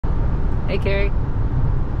Hey, Kari. Hey.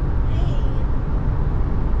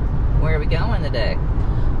 Where are we going today?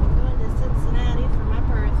 I'm going to Cincinnati for my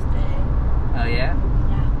birthday. Oh, yeah?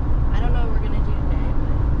 Yeah. I don't know what we're going to do today,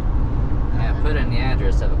 but... Yeah, put in the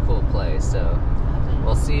address of a cool place, so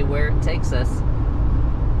we'll see where it takes us.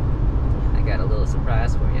 I got a little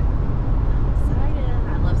surprise for you. I'm excited.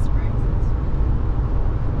 I love surprises.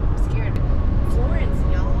 I'm scared. Florence,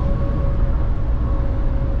 y'all.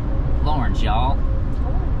 Florence, y'all.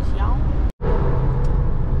 Florence, y'all.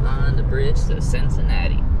 On the bridge to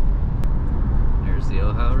Cincinnati. There's the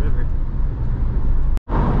Ohio River.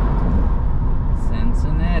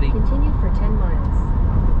 Cincinnati. Continue for 10 miles.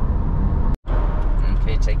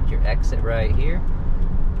 Okay, take your exit right here.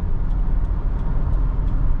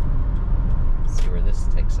 See where this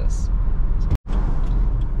takes us.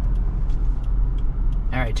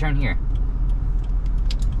 Alright, turn here.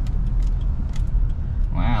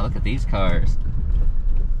 Wow, look at these cars.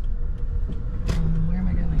 Where am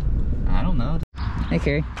I going? I don't know. Hey,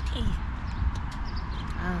 Kari. Hey.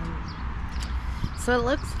 So it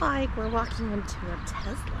looks like we're walking into a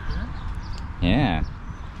Tesla. Yeah.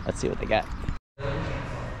 Let's see what they got.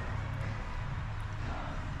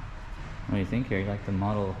 What do you think, Kari? You like the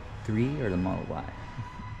Model 3 or the Model Y?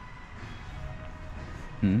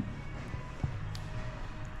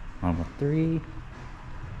 Model 3,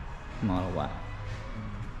 Model Y.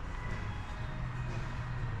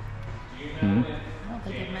 I don't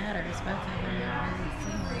think it matters. Both of them are very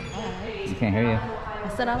similar. You can't hear you. I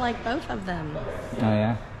said I like both of them. Oh,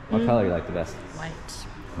 yeah? What color you like the best? White.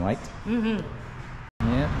 White? Mm-hmm.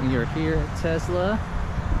 Yep, you're here at Tesla.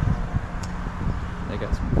 They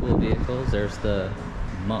got some cool vehicles. There's the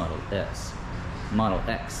Model S. Model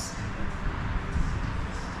X.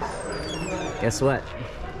 Guess what?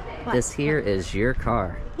 What? This here is your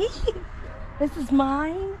car. This is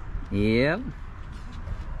mine? Yep.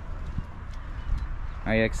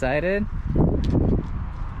 Are you excited?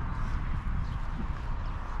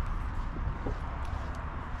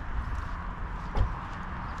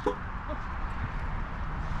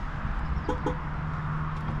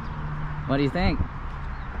 What do you think? I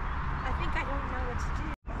think I don't know what to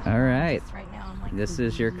do. All right. Right now, I'm like, This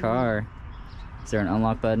is your car. Is there an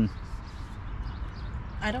unlock button?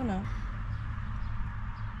 I don't know.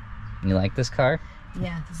 You like this car?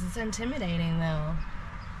 Yeah, this is intimidating though.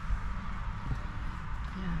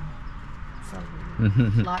 Yeah. It's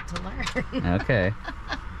a lot to learn. Okay.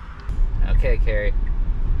 Okay, Kari.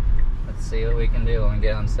 Let's see what we can do when we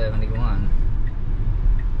get on 71.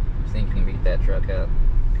 I think you can beat that truck up.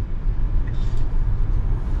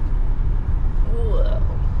 Whoa.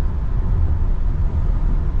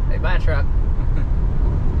 Hey, bye, truck.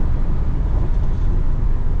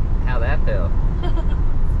 How'd that feel? I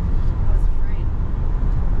was afraid.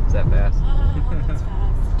 Is that fast? Oh, that's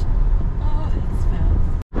fast. Oh, that's fast.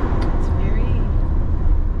 It's very,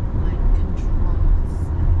 like, controlled.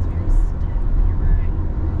 It's very stiff. You're right.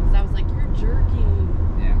 Because I was like, you're jerking.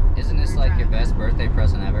 Yeah. Isn't this like your best birthday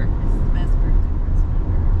present ever? This is the best birthday present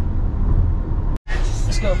ever.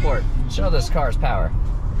 Let's go for it. Show this car's power.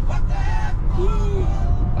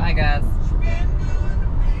 Bye, guys.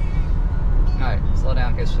 Alright, slow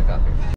down in case you took off here.